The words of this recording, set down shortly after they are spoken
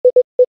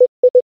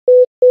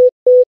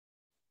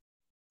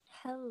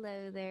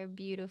Hello there,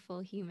 beautiful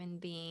human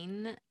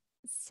being.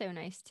 So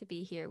nice to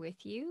be here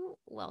with you.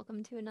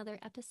 Welcome to another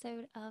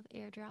episode of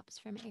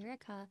Airdrops from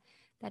Erica.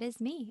 That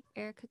is me,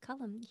 Erica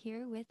Cullum,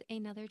 here with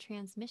another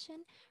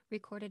transmission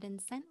recorded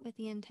and sent with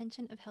the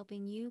intention of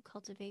helping you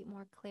cultivate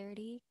more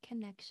clarity,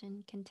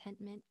 connection,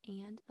 contentment,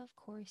 and, of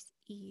course,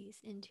 ease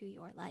into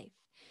your life.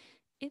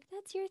 If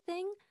that's your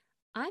thing,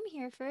 I'm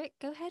here for it.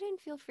 Go ahead and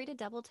feel free to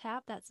double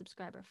tap that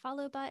subscribe or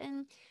follow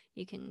button.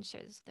 You can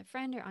share this with a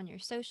friend or on your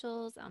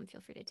socials. Feel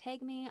free to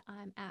tag me.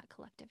 I'm at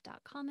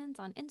collective.commons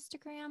on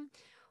Instagram.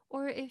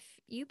 Or if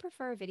you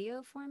prefer a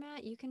video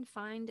format, you can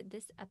find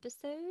this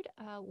episode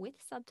with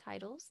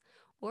subtitles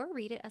or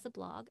read it as a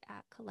blog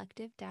at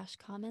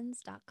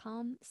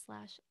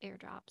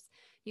collective-commons.com/airdrops.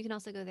 You can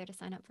also go there to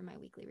sign up for my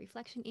weekly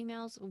reflection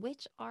emails,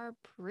 which are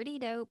pretty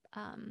dope.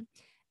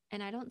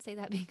 And I don't say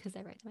that because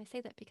I write them. I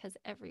say that because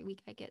every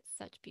week I get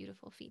such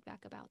beautiful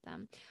feedback about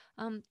them.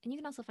 And you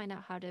can also find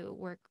out how to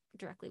work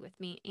directly with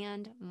me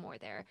and more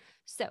there.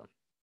 So,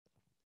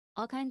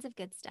 all kinds of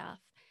good stuff.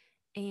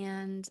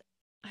 And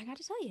I got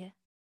to tell you,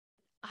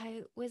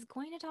 I was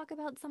going to talk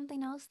about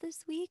something else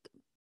this week,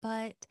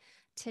 but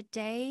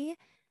today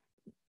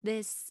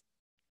this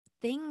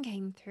thing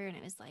came through and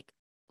it was like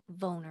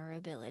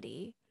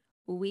vulnerability.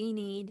 We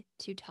need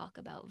to talk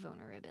about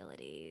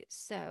vulnerability.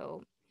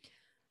 So,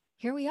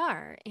 here we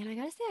are. And I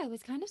gotta say, I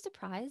was kind of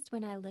surprised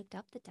when I looked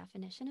up the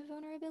definition of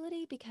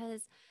vulnerability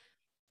because,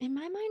 in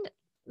my mind,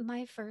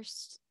 my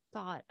first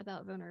thought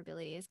about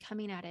vulnerability is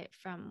coming at it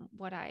from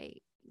what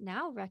I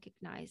now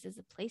recognize as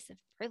a place of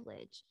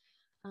privilege.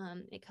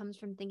 It comes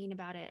from thinking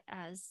about it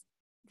as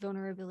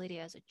vulnerability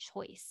as a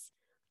choice.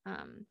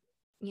 Um,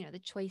 the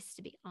choice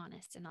to be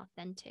honest and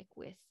authentic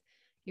with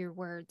your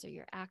words or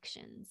your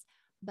actions.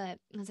 But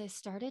as I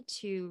started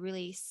to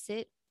really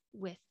sit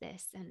with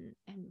this and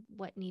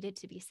what needed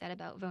to be said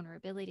about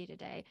vulnerability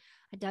today,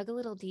 I dug a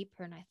little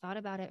deeper and I thought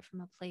about it from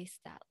a place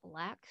that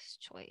lacks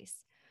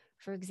choice.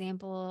 For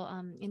example,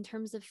 in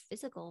terms of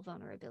physical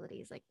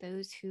vulnerabilities, like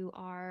those who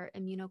are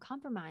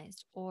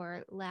immunocompromised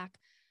or lack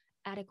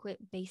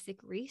adequate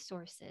basic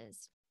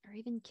resources, or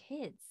even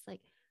kids,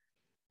 like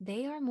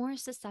they are more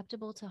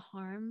susceptible to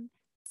harm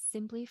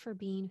simply for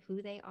being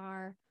who they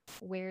are,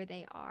 where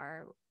they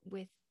are,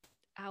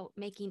 without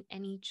making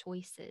any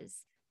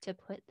choices to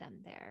put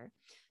them there.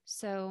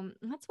 So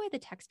that's why the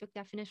textbook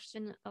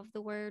definition of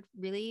the word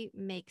really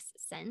makes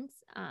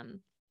sense.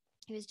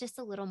 It was just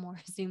a little more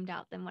zoomed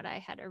out than what I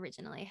had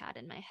originally had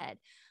in my head.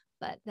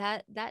 But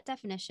that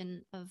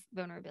definition of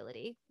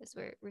vulnerability, as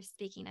we're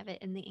speaking of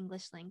it in the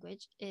English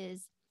language,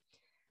 is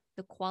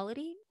the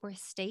quality or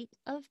state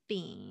of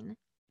being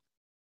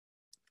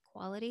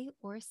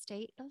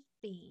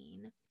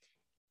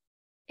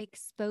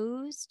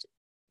exposed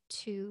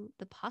to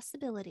the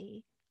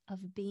possibility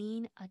of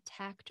being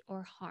attacked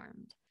or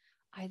harmed,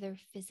 either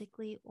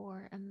physically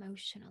or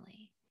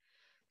emotionally.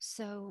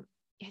 So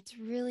it's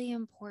really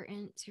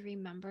important to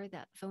remember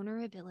that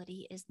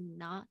vulnerability is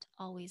not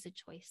always a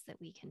choice that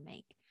we can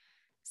make.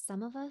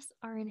 Some of us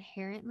are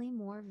inherently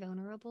more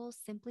vulnerable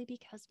simply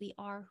because we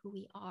are who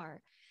we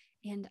are.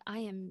 And I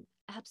am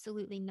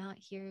absolutely not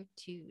here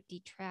to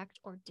detract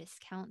or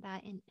discount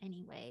that in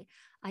any way.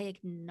 I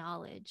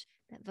acknowledge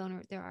that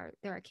there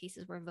are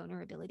cases where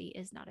vulnerability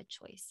is not a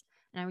choice.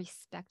 And I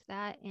respect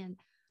that. And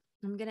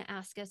I'm going to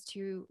ask us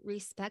to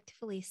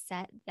respectfully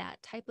set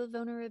that type of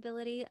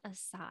vulnerability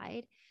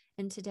aside.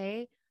 And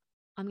today,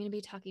 I'm going to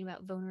be talking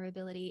about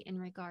vulnerability in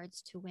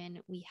regards to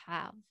when we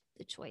have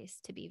the choice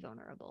to be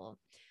vulnerable.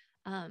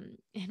 And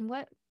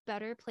what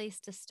better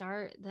place to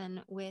start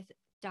than with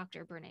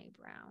Dr. Brene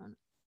Brown,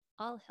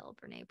 all hail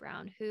Brene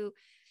Brown, who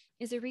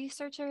is a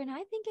researcher. And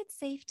I think it's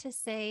safe to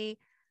say,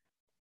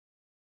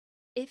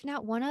 if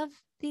not one of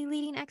the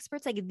leading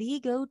experts, like the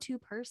go-to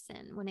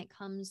person when it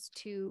comes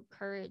to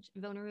courage,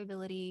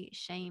 vulnerability,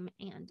 shame,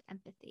 and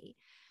empathy.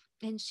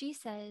 And she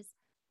says,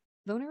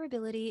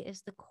 vulnerability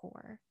is the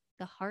core,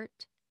 the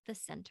heart, the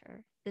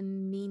center, the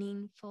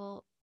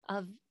meaningful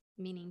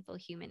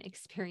human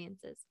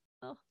experiences.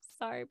 Oh,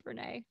 sorry,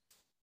 Brene.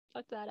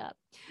 Fuck that up.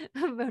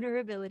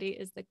 Vulnerability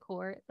is the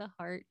core, the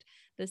heart,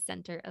 the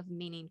center of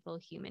meaningful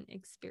human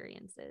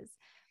experiences.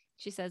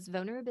 She says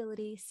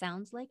vulnerability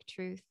sounds like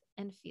truth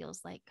and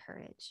feels like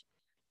courage.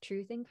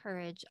 Truth and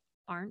courage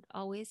aren't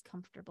always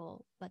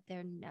comfortable, but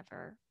they're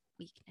never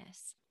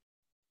weakness.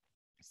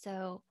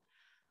 So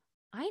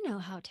I know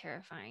how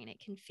terrifying it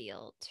can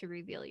feel to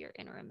reveal your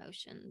inner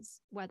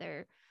emotions,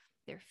 whether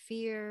they're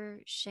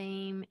fear,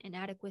 shame,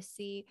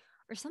 inadequacy,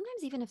 or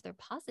sometimes even if they're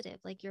positive,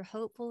 like you're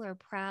hopeful or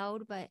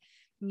proud, but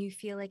you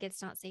feel like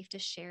it's not safe to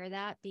share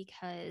that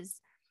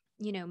because,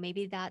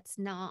 maybe that's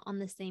not on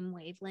the same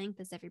wavelength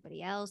as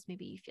everybody else.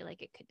 Maybe you feel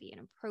like it could be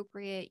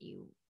inappropriate.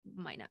 You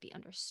might not be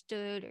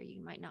understood or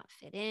you might not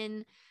fit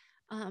in.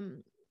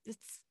 Um,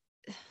 it's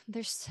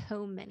there's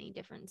so many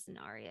different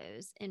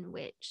scenarios in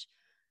which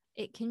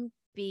it can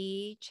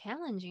be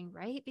challenging,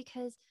 right?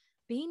 Because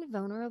being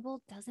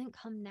vulnerable doesn't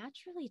come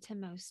naturally to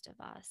most of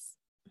us.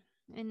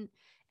 And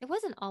it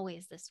wasn't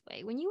always this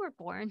way. When you were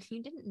born,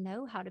 you didn't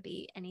know how to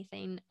be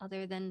anything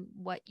other than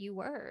what you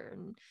were.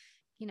 And,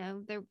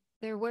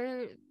 there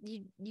were,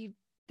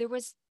 there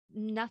was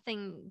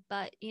nothing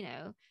but,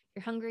 you're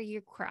hungry,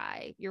 you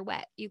cry, you're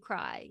wet, you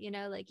cry,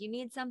 like you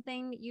need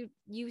something, you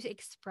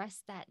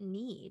express that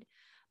need.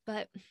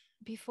 But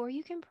before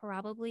you can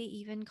probably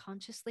even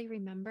consciously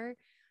remember,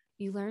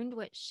 you learned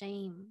what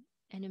shame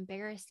and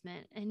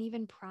embarrassment and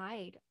even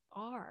pride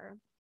are.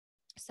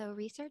 So,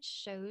 research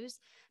shows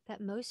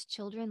that most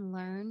children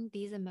learn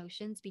these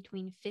emotions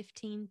between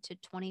 15 to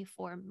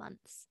 24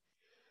 months.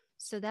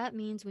 So, that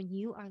means when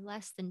you are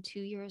less than 2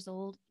 years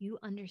old, you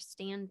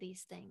understand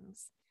these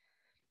things.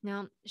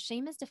 Now,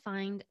 shame is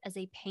defined as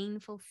a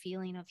painful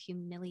feeling of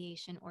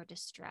humiliation or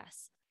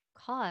distress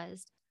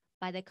caused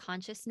by the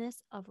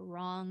consciousness of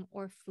wrong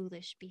or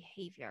foolish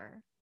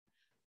behavior.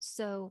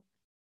 So,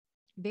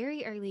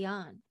 very early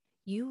on,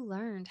 you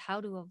learned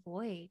how to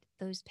avoid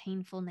those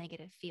painful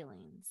negative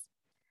feelings.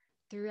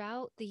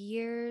 Throughout the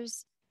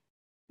years,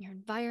 your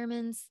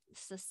environments,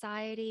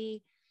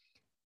 society,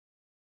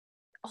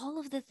 all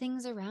of the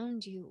things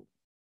around you,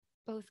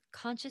 both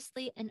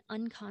consciously and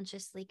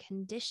unconsciously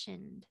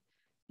conditioned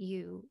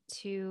you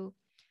to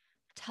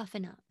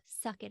toughen up,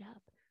 suck it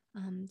up,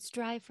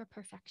 strive for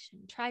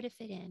perfection, try to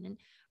fit in, and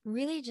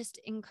really just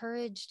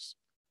encouraged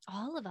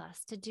all of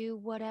us to do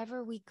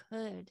whatever we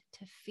could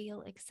to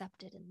feel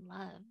accepted and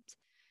loved.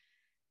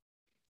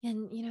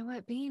 And you know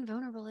what? Being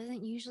vulnerable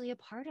isn't usually a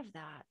part of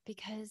that,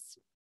 because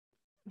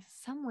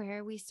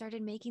somewhere we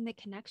started making the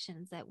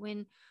connections that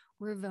when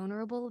we're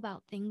vulnerable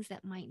about things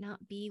that might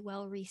not be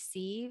well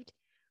received,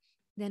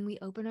 then we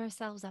open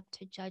ourselves up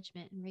to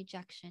judgment and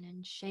rejection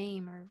and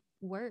shame, or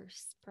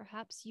worse.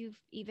 Perhaps you've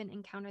even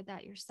encountered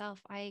that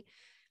yourself. I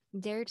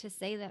dare to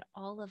say that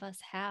all of us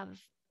have,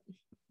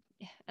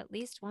 at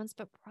least once,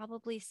 but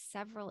probably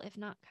several, if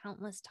not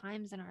countless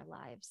times in our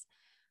lives.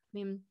 I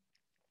mean,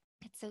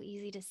 it's so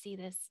easy to see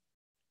this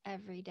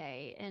every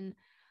day. And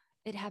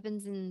it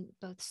happens in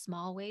both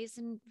small ways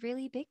and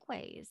really big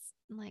ways.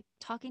 Like,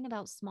 talking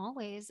about small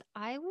ways,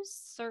 I was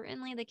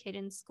certainly the kid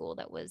in school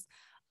that was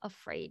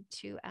afraid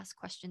to ask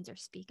questions or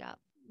speak up.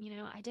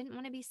 I didn't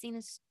want to be seen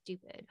as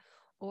stupid,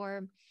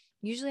 or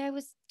usually I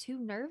was too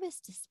nervous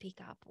to speak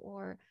up,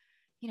 or,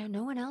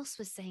 no one else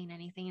was saying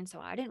anything. And so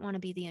I didn't want to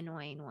be the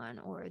annoying one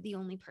or the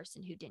only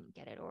person who didn't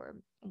get it or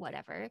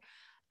whatever.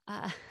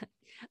 Uh,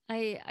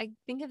 I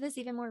think of this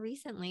even more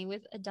recently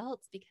with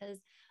adults, because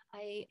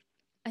I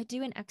I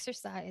do an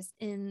exercise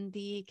in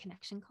the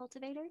Connection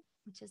Cultivator,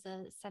 which is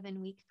a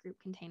 7-week group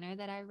container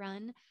that I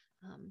run.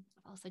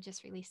 I've also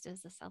just released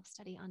as a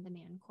self-study on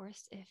demand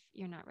course. If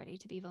you're not ready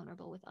to be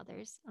vulnerable with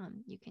others,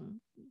 you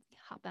can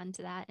hop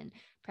onto that and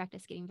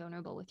practice getting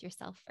vulnerable with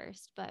yourself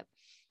first. But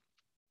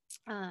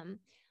we'll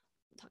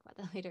talk about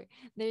that later.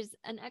 There's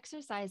an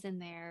exercise in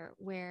there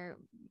where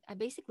I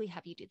basically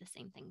have you do the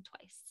same thing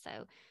twice.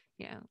 So,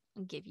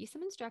 I'll give you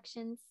some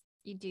instructions,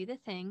 you do the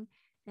thing,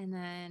 and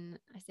then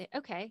I say,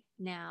 okay,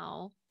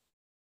 now,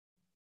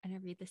 and I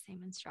read the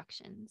same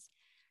instructions.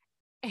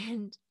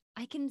 And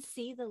I can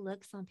see the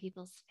looks on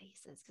people's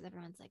faces, because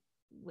everyone's like,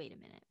 wait a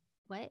minute,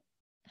 what?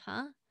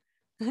 Huh?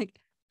 Like,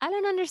 I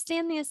don't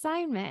understand the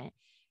assignment.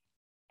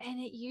 And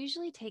it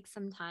usually takes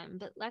some time,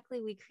 but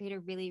luckily we create a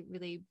really,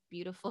 really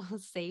beautiful,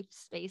 safe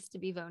space to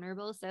be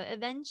vulnerable. So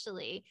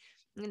eventually,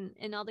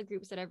 in all the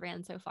groups that I've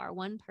ran so far,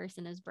 one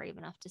person is brave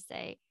enough to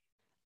say,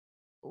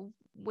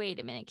 wait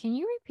a minute, can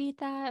you repeat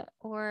that?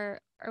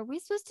 Or are we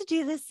supposed to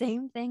do the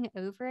same thing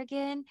over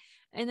again?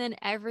 And then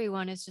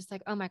everyone is just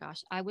like, oh my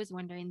gosh, I was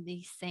wondering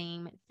the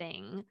same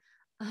thing.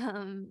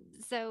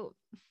 So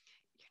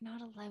you're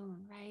not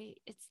alone, right?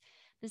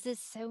 This is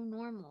so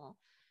normal.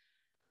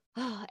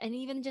 Oh, and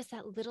even just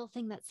that little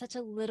thing, that's such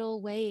a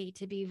little way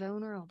to be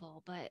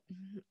vulnerable. But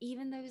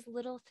even those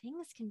little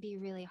things can be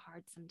really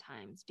hard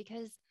sometimes,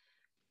 because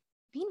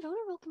being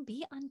vulnerable can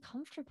be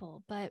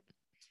uncomfortable. But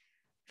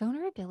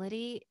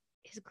vulnerability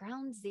is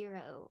ground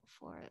zero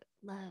for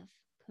love,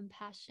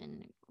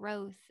 compassion,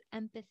 growth,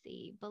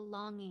 empathy,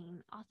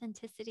 belonging,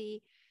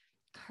 authenticity,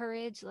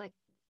 courage, like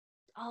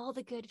all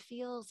the good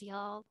feels,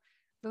 y'all.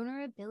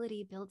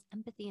 Vulnerability builds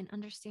empathy and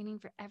understanding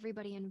for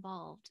everybody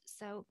involved.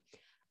 So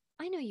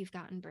I know you've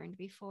gotten burned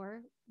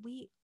before.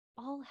 We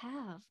all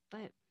have,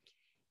 but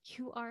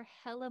you are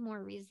hella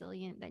more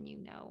resilient than you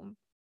know,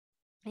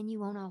 and you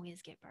won't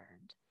always get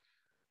burned.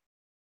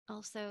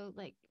 Also,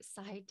 like,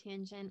 side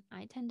tangent,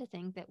 I tend to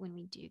think that when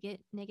we do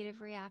get negative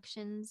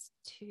reactions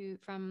to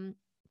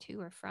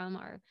or from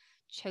our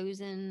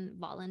chosen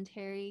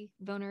voluntary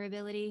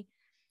vulnerability,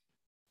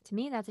 to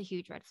me, that's a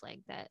huge red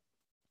flag that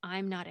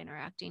I'm not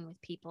interacting with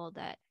people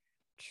that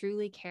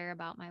truly care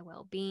about my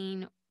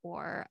well-being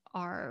or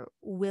are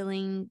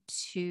willing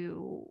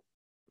to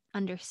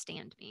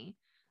understand me.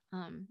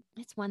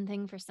 It's one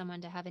thing for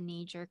someone to have a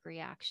knee-jerk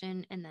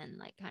reaction and then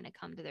like kind of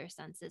come to their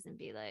senses and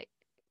be like,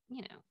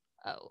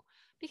 oh,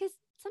 because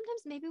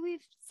sometimes maybe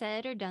we've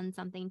said or done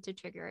something to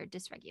trigger or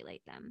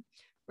dysregulate them,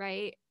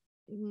 right?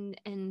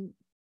 And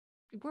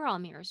we're all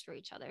mirrors for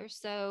each other.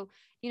 So,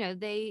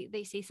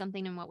 they see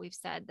something in what we've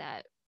said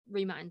that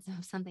reminds them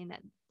of something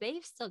that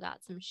they've still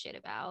got some shit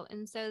about.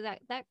 And so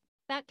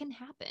that can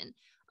happen.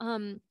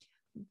 Um,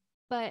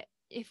 but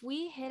if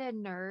we hit a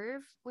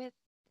nerve with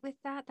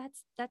that,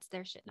 that's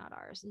their shit, not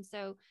ours. And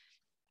so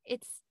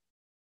it's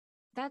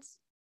that's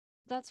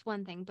that's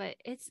one thing, but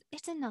it's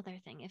another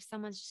thing if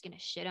someone's just gonna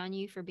shit on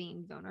you for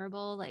being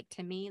vulnerable. Like,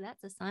 to me,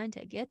 that's a sign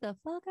to get the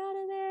fuck out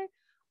of there.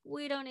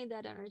 We don't need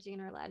that energy in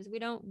our lives. We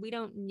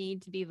don't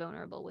need to be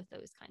vulnerable with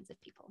those kinds of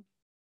people.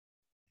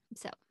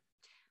 So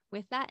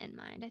with that in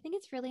mind, I think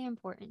it's really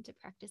important to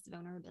practice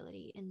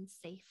vulnerability in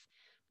safe,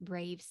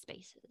 brave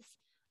spaces,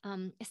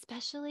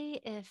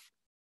 especially if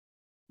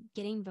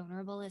getting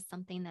vulnerable is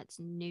something that's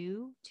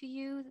new to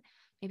you.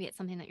 Maybe it's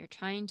something that you're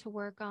trying to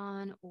work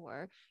on,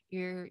 or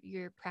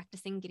you're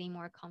practicing getting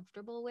more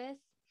comfortable with.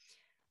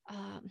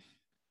 Um,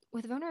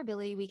 with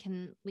vulnerability, we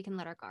can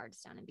let our guards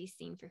down and be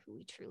seen for who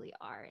we truly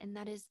are, and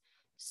that is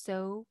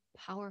so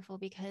powerful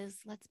because,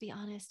 let's be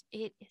honest,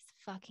 it is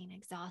fucking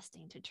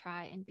exhausting to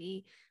try and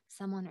be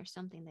someone or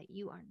something that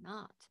you are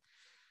not.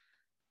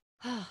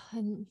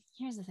 And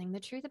here's the thing,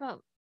 the truth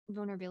about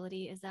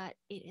vulnerability is that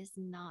it is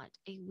not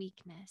a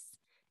weakness,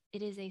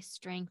 it is a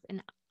strength.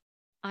 And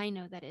I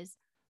know that is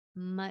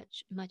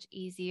much, much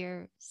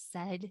easier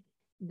said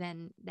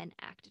than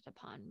acted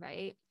upon,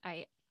 right?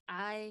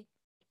 I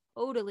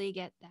totally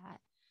get that.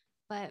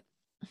 But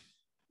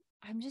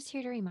I'm just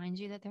here to remind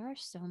you that there are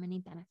so many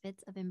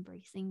benefits of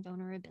embracing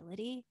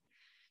vulnerability.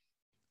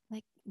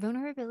 Like,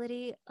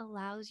 vulnerability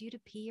allows you to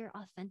be your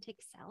authentic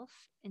self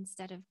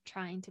instead of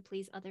trying to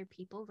please other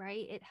people,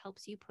 right? It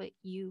helps you put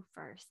you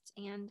first.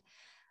 And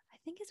I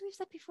think, as we've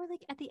said before,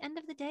 like, at the end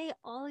of the day,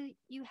 all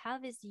you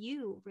have is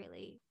you,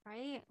 really,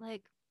 right?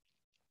 Like,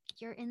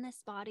 you're in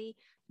this body,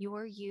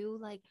 you're you.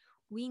 Like,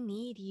 we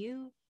need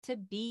you to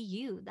be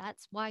you.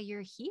 That's why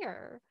you're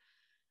here.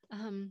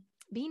 Um,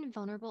 Being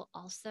vulnerable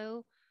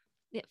also,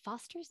 it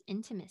fosters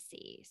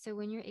intimacy. So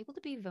when you're able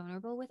to be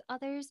vulnerable with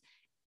others,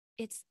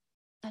 it's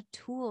a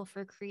tool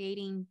for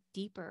creating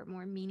deeper,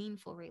 more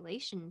meaningful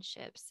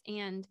relationships.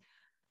 And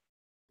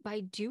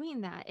by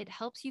doing that, it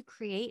helps you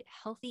create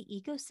healthy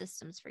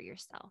ecosystems for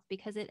yourself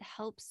because it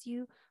helps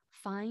you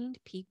find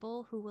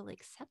people who will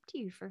accept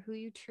you for who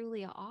you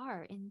truly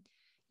are. And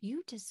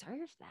you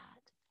deserve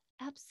that.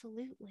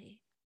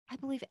 Absolutely. I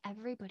believe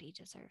everybody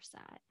deserves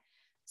that.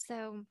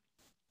 So,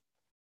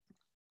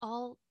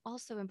 all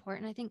also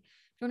important, I think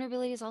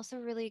vulnerability is also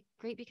really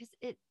great because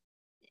it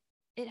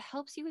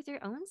helps you with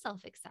your own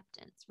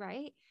self-acceptance,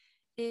 right?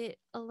 It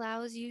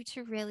allows you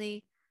to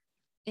really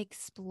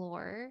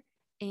explore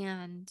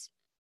and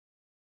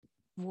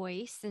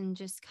voice and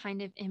just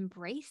kind of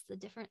embrace the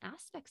different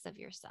aspects of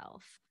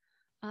yourself.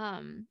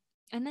 Um,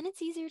 and then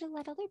it's easier to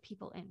let other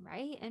people in,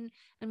 right? And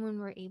when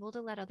we're able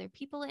to let other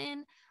people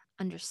in,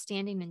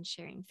 understanding and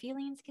sharing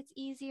feelings gets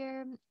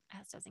easier,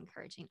 as does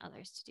encouraging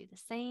others to do the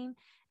same.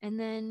 And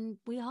then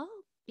we all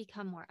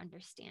become more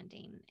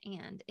understanding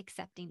and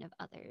accepting of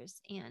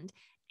others and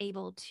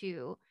able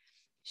to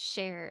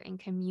share and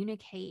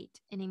communicate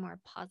in a more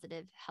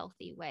positive,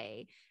 healthy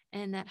way.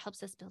 And that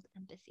helps us build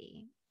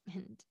empathy.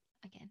 And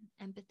again,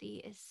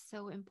 empathy is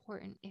so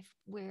important if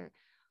we're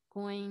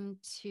going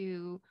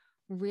to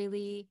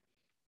really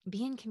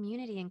be in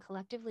community and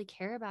collectively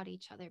care about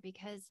each other,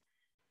 because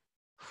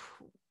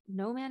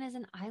no man is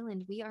an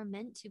island. We are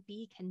meant to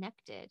be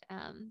connected.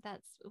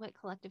 That's what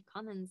Collective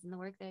Commons and the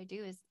work that I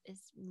do is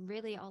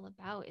really all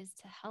about, is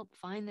to help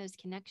find those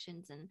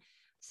connections. And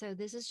so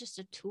this is just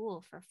a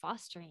tool for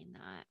fostering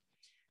that.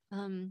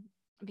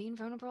 Being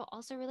vulnerable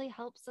also really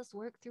helps us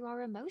work through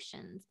our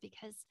emotions,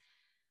 because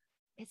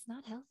it's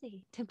not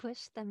healthy to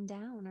push them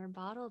down or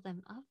bottle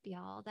them up,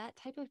 y'all. That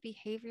type of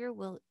behavior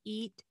will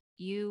eat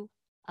you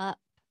up.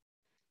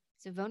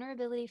 So,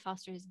 vulnerability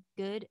fosters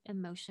good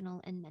emotional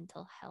and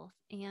mental health.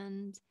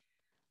 And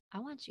I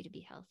want you to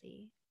be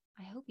healthy.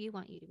 I hope you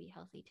want you to be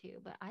healthy too,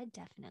 but I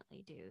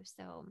definitely do.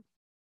 So,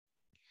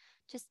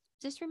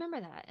 just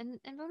remember that. And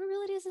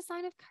vulnerability is a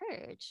sign of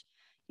courage.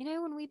 You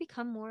know, when we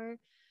become more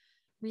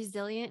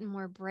resilient and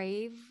more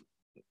brave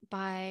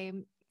by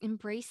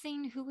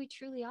embracing who we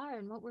truly are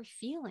and what we're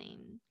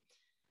feeling.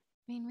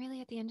 I mean,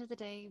 really, at the end of the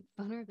day,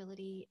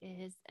 vulnerability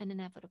is an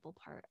inevitable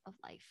part of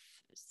life.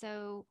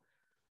 So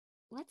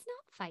let's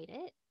not fight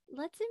it.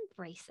 Let's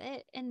embrace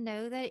it and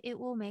know that it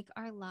will make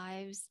our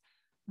lives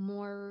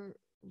more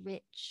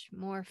rich,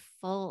 more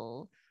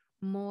full,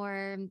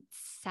 more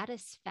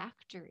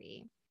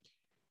satisfactory.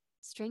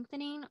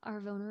 Strengthening our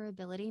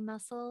vulnerability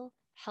muscle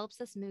helps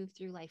us move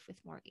through life with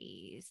more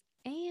ease.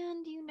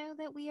 And you know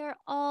that we are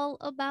all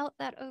about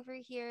that over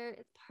here.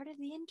 It's part of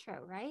the intro,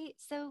 right?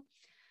 So,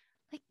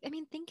 like, I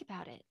mean, think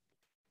about it.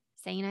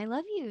 Saying I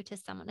love you to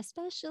someone,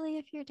 especially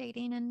if you're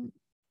dating and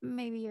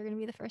maybe you're going to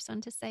be the first one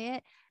to say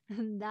it,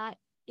 that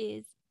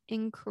is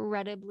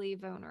incredibly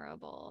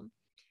vulnerable.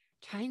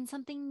 Trying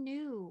something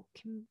new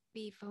can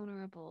be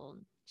vulnerable.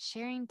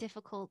 Sharing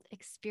difficult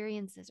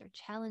experiences or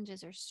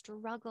challenges or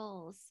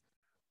struggles,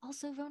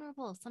 also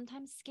vulnerable,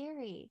 sometimes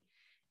scary.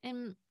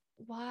 And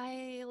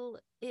while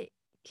it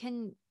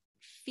can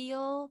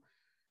feel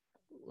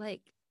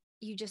like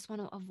you just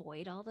want to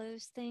avoid all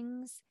those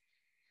things.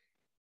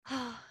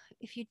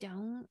 If you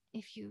don't,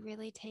 if you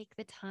really take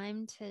the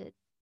time to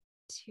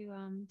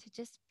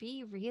just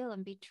be real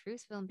and be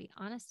truthful and be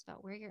honest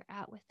about where you're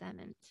at with them,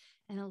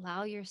 and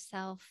allow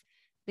yourself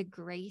the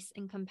grace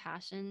and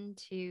compassion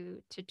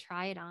to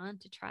try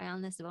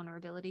on this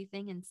vulnerability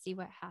thing and see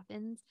what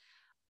happens,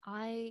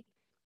 I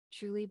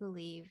truly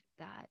believe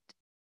that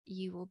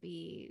you will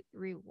be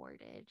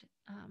rewarded.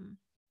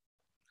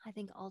 I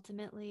think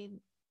ultimately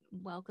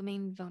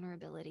welcoming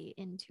vulnerability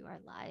into our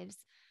lives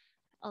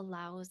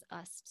allows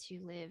us to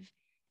live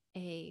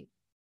a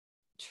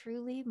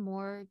truly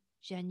more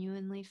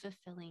genuinely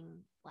fulfilling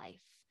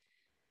life.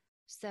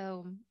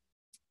 So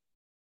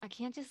I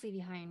can't just leave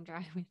you high and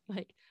dry with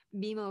like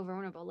be more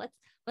vulnerable.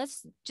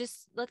 Let's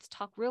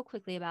talk real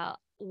quickly about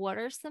what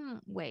are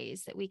some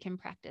ways that we can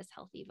practice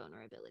healthy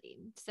vulnerability.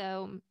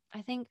 So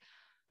I think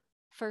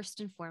first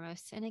and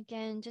foremost, and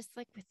again, just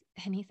like with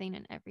anything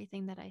and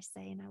everything that I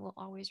say, and I will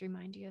always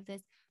remind you of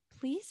this,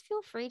 please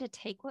feel free to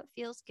take what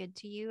feels good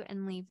to you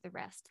and leave the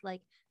rest.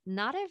 Like,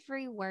 not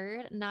every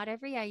word, not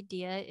every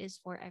idea is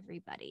for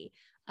everybody.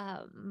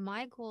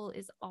 My goal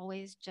is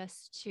always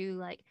just to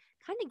like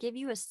kind of give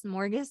you a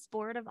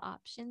smorgasbord of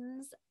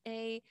options,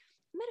 a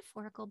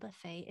metaphorical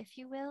buffet, if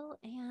you will,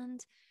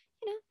 and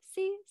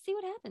see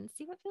what happens,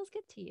 see what feels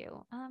good to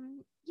you.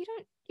 You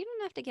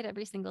don't have to get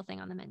every single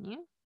thing on the menu.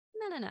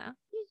 No.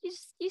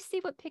 You see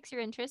what piques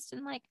your interest,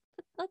 and like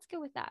let's go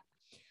with that.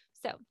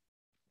 So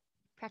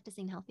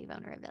practicing healthy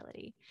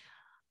vulnerability.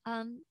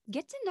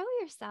 Get to know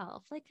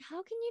yourself. Like,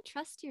 how can you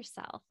trust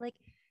yourself? Like,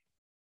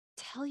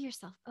 tell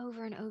yourself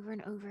over and over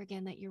and over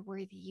again that you're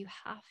worthy. You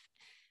have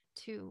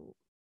to,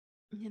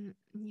 and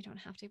you don't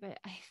have to, but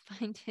I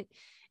find it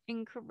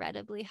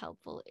incredibly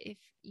helpful if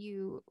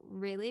you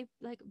really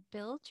like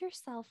build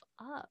yourself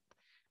up.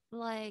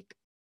 Like,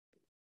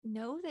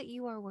 know that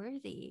you are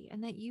worthy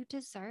and that you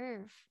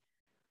deserve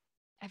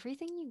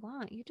everything you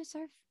want. You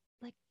deserve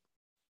like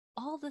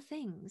all the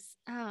things.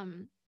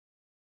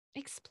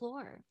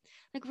 Explore,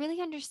 like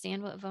really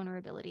understand what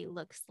vulnerability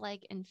looks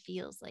like and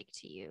feels like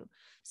to you.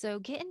 So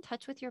get in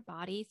touch with your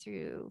body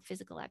through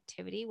physical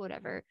activity,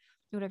 whatever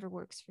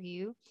works for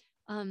you.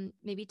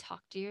 Maybe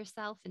talk to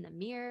yourself in the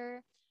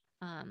mirror.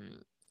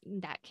 Um,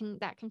 that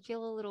can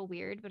feel a little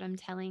weird, but I'm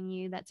telling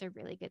you that's a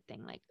really good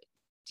thing. Like,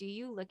 do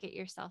you look at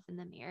yourself in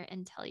the mirror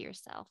and tell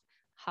yourself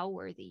how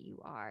worthy you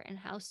are and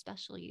how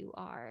special you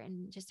are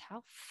and just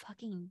how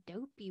fucking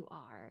dope you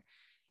are?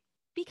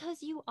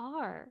 Because you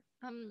are.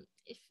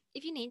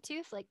 If you need to,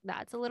 if like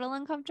that's a little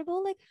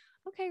uncomfortable, like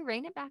okay,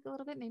 rein it back a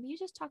little bit. Maybe you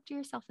just talk to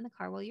yourself in the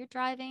car while you're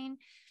driving.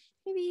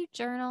 Maybe you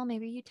journal,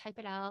 maybe you type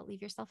it out,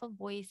 leave yourself a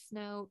voice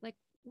note, like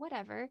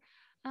whatever.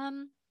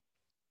 And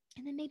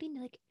then maybe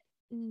like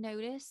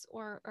notice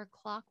or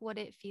clock what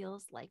it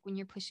feels like when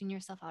you're pushing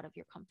yourself out of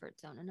your comfort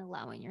zone and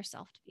allowing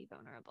yourself to be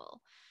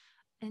vulnerable.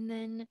 And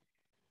then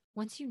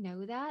once you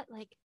know that,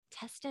 like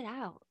test it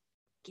out.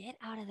 Get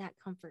out of that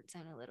comfort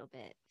zone a little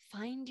bit.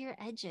 Find your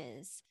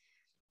edges.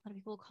 A lot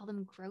of people call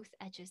them growth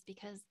edges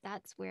because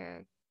that's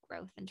where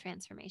growth and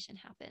transformation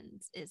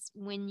happens, is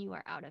when you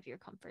are out of your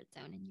comfort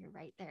zone and you're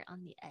right there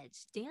on the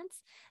edge.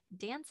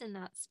 Dance in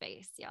that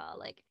space, y'all.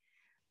 Like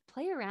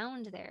play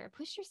around there.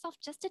 Push yourself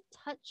just a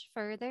touch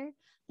further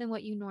than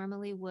what you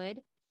normally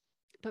would,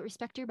 but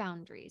respect your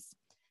boundaries.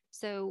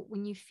 So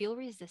when you feel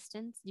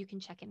resistance, you can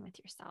check in with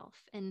yourself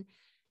and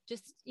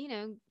just,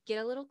 get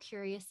a little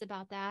curious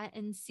about that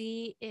and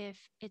see if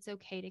it's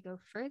okay to go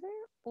further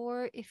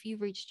or if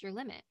you've reached your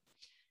limit.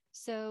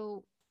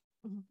 So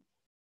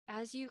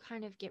as you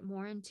kind of get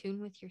more in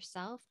tune with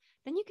yourself,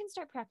 then you can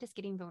start practice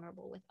getting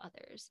vulnerable with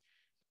others.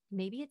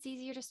 Maybe it's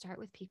easier to start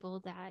with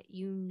people that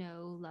you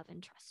know, love,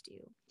 and trust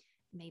you.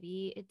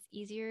 Maybe it's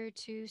easier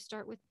to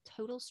start with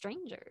total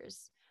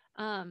strangers.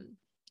 I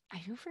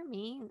know for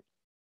me,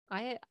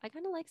 I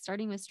kind of like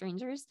starting with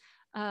strangers.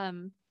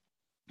 Um,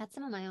 that's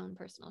some of my own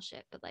personal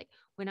shit. But like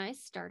when I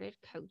started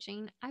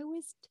coaching, I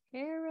was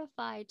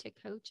terrified to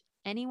coach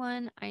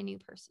anyone I knew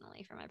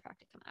personally for my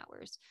practicum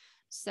hours.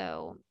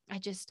 So I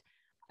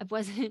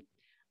wasn't,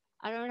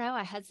 I don't know.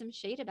 I had some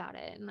shade about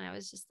it. And I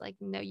was just like,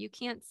 no, you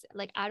can't,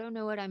 like, I don't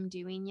know what I'm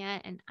doing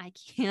yet. And I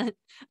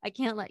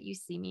can't let you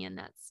see me in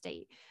that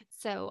state.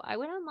 So I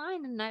went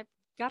online and I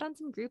got on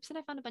some groups and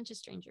I found a bunch of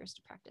strangers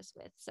to practice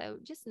with. So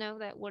just know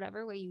that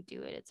whatever way you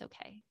do it, it's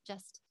okay.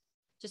 Just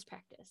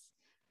practice.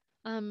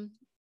 Um,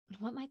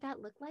 what might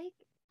that look like?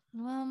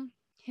 Well,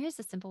 here's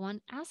a simple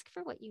one. Ask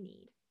for what you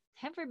need.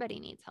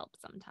 Everybody needs help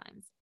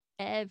sometimes.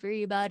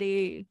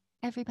 Everybody,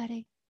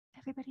 everybody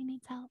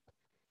needs help.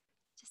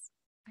 Just,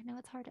 I know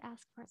it's hard to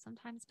ask for it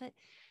sometimes, but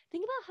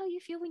think about how you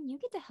feel when you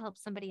get to help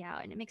somebody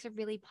out and it makes a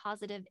really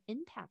positive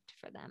impact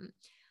for them.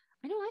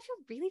 I know I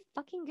feel really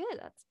fucking good.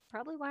 That's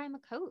probably why I'm a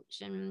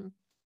coach and,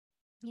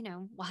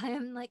 why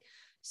I'm like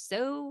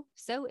so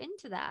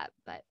into that.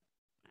 But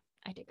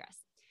I digress.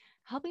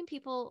 Helping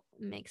people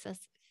makes us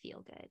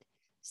feel good.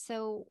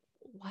 So,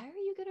 why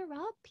are you going to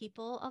rob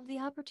people of the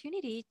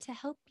opportunity to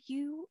help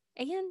you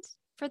and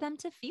for them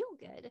to feel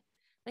good?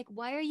 Like,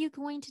 why are you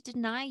going to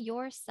deny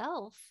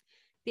yourself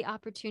the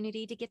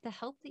opportunity to get the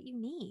help that you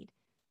need?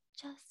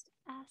 Just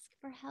ask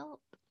for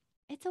help.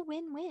 It's a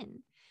win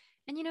win.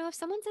 And if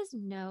someone says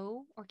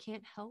no or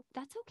can't help,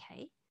 that's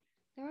okay.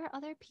 There are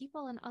other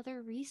people and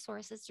other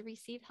resources to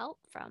receive help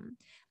from.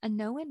 A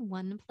no in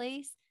one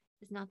place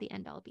is not the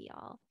end all be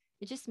all.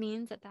 It just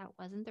means that that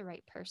wasn't the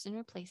right person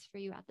or place for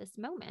you at this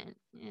moment.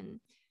 And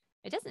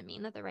it doesn't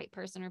mean that the right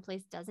person or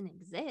place doesn't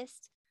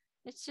exist.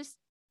 It's just,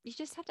 you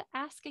just have to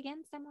ask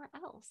again somewhere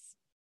else.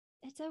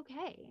 It's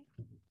okay.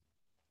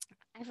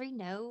 Every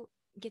no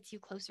gets you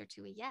closer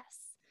to a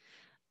yes.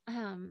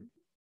 Um,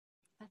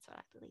 that's what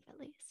I believe, at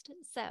least.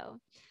 So,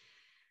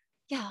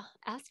 yeah,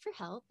 ask for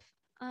help.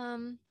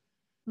 Um,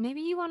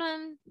 maybe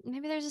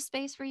there's a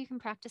space where you can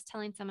practice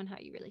telling someone how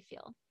you really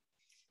feel.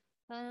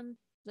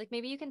 Like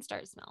maybe you can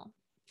start small,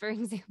 for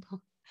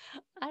example.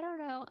 I don't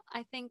know.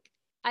 I think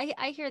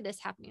I hear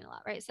this happening a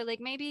lot, right? So like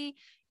maybe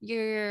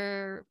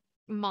your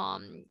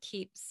mom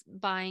keeps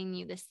buying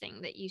you this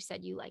thing that you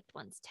said you liked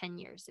once 10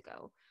 years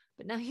ago,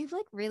 but now you've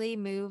like really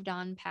moved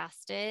on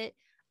past it.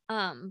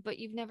 But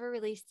you've never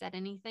really said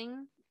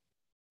anything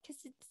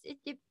because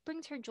it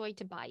brings her joy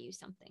to buy you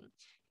something.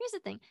 Here's the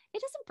thing,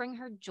 it doesn't bring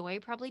her joy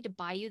probably to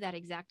buy you that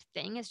exact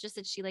thing. It's just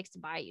that she likes to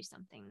buy you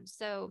something.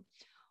 So,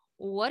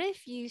 what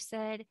if you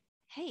said,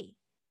 hey,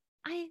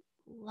 I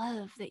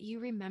love that you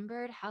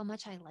remembered how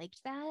much I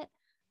liked that.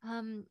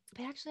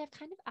 But actually, I've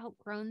kind of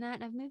outgrown that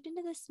and I've moved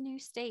into this new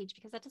stage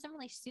because that doesn't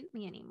really suit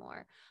me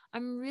anymore.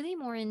 I'm really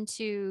more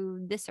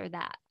into this or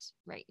that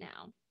right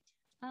now.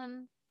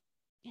 Um,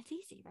 it's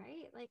easy,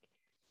 right? Like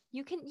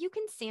you can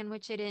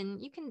sandwich it in.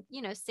 You can,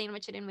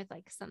 sandwich it in with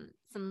like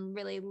some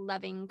really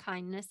loving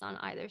kindness on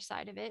either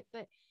side of it,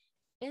 but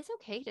it's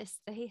okay to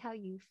say how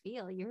you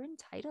feel. You're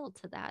entitled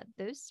to that.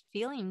 Those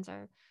feelings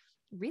are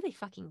really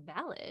fucking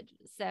valid.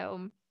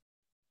 So,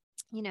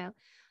 you know,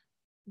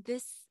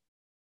 this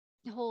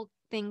whole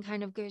thing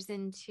kind of goes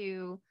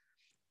into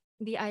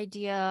the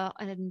idea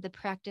and the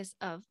practice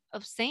of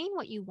saying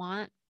what you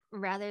want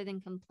rather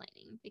than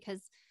complaining,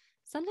 because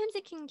sometimes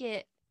it can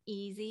get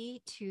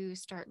easy to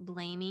start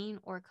blaming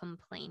or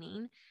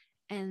complaining,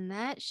 and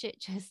that shit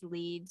just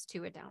leads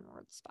to a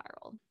downward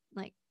spiral.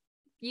 Like,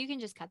 you can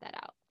just cut that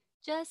out.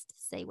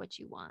 Just say what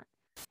you want.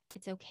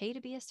 It's okay to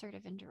be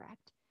assertive and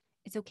direct.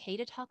 It's okay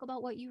to talk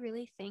about what you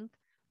really think,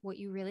 what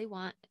you really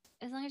want,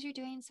 as long as you're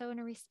doing so in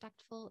a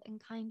respectful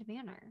and kind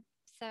manner.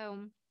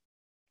 So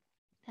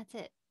that's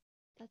it.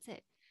 That's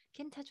it.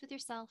 Get in touch with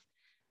yourself.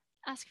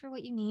 Ask for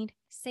what you need.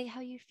 Say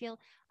how you feel.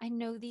 I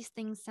know these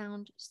things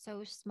sound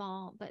so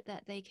small, but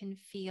that they can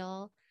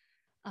feel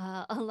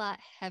a lot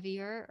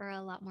heavier or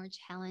a lot more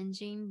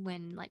challenging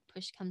when like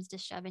push comes to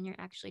shove and you're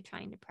actually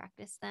trying to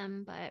practice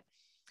them. But I'm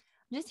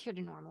just here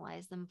to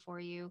normalize them for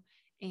you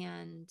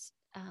and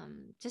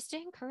just to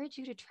encourage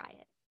you to try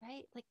it,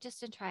 right? Like just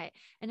to try it.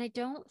 And I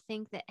don't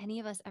think that any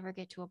of us ever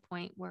get to a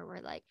point where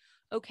we're like,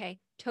 okay,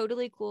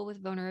 totally cool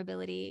with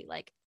vulnerability.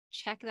 Like,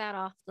 check that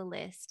off the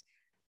list.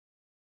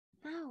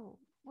 No,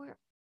 we're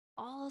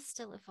all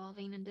still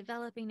evolving and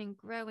developing and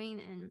growing.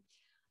 And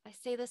I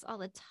say this all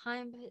the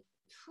time, but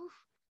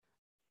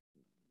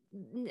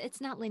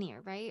it's not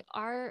linear, right?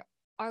 Our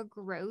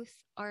growth,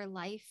 our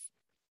life,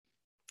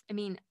 I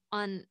mean,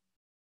 on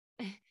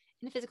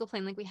in a physical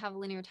plane, like we have a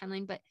linear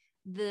timeline, but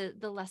the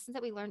lessons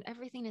that we learned,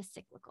 everything is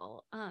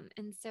cyclical.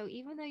 And so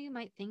even though you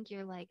might think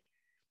you're like,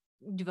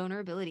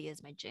 vulnerability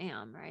is my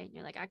jam, right? And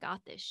you're like, I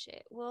got this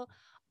shit. Well,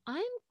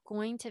 I'm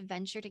going to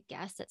venture to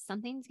guess that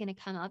something's going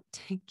to come up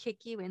to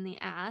kick you in the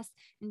ass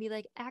and be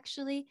like,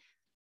 actually,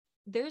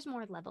 there's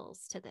more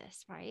levels to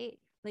this, right?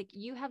 Like,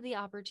 you have the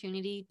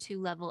opportunity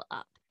to level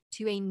up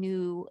to a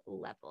new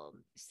level.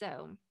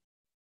 So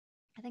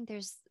I think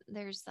there's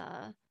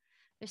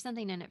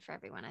something in it for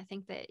everyone. I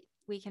think that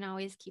we can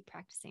always keep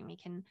practicing. We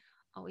can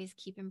always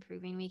keep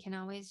improving. We can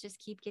always just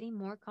keep getting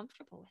more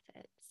comfortable with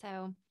it.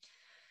 So,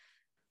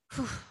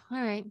 whew,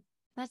 all right.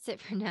 That's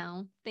it for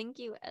now. Thank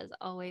you, as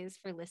always,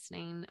 for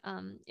listening.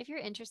 If you're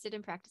interested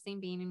in practicing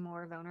being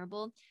more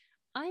vulnerable,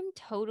 I'm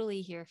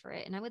totally here for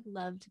it. And I would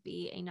love to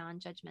be a non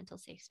judgmental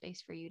safe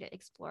space for you to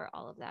explore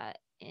all of that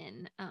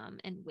in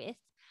and with.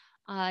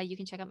 You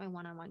can check out my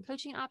one on one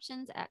coaching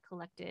options at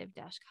collective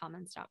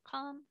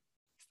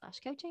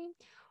commons.com/coaching.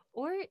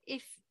 Or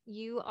if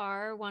you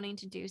are wanting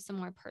to do some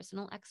more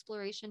personal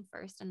exploration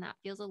first and that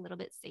feels a little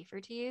bit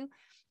safer to you,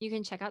 you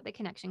can check out the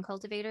Connection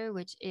Cultivator,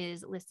 which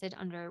is listed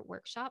under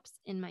workshops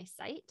in my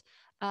site.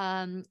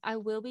 I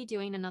will be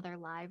doing another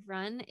live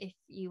run if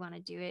you want to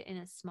do it in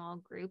a small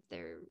group.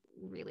 They're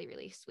really,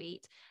 really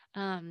sweet.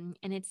 And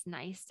it's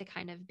nice to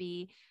kind of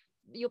be,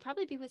 you'll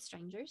probably be with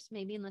strangers,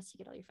 maybe unless you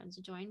get all your friends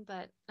to join,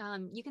 but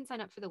you can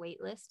sign up for the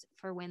wait list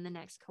for when the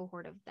next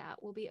cohort of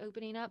that will be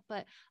opening up.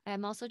 But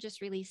I'm also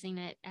just releasing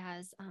it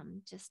as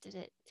just did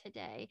it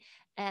today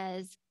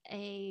as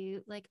a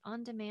like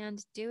on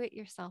demand do it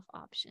yourself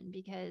option,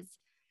 because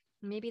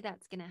maybe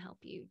that's going to help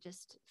you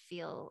just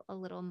feel a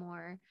little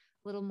more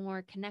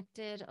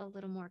connected, a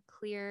little more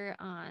clear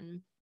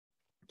on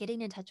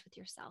getting in touch with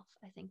yourself.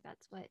 I think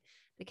that's what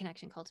the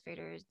connection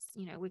cultivators,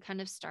 we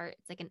kind of start,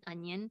 it's like an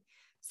onion.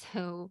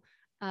 So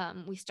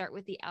we start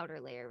with the outer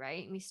layer,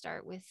 right? And we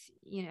start with,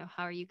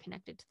 how are you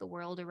connected to the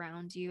world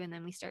around you? And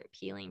then we start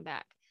peeling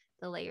back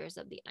the layers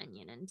of the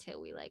onion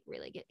until we like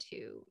really get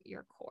to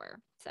your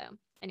core. So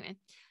anyway,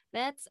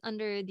 that's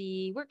under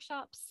the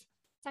workshops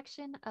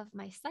section of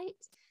my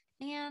site.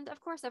 And of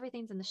course,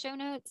 everything's in the show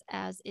notes,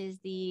 as is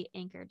the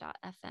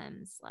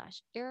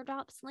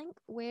anchor.fm/airdrops link,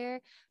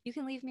 where you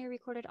can leave me a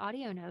recorded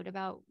audio note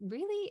about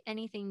really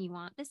anything you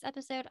want. This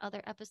episode,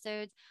 other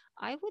episodes.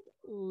 I would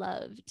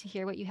love to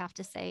hear what you have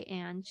to say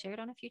and share it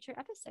on a future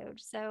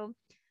episode. So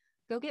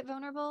go get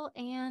vulnerable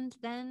and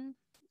then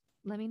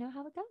let me know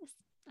how it goes.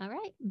 All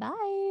right.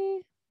 Bye.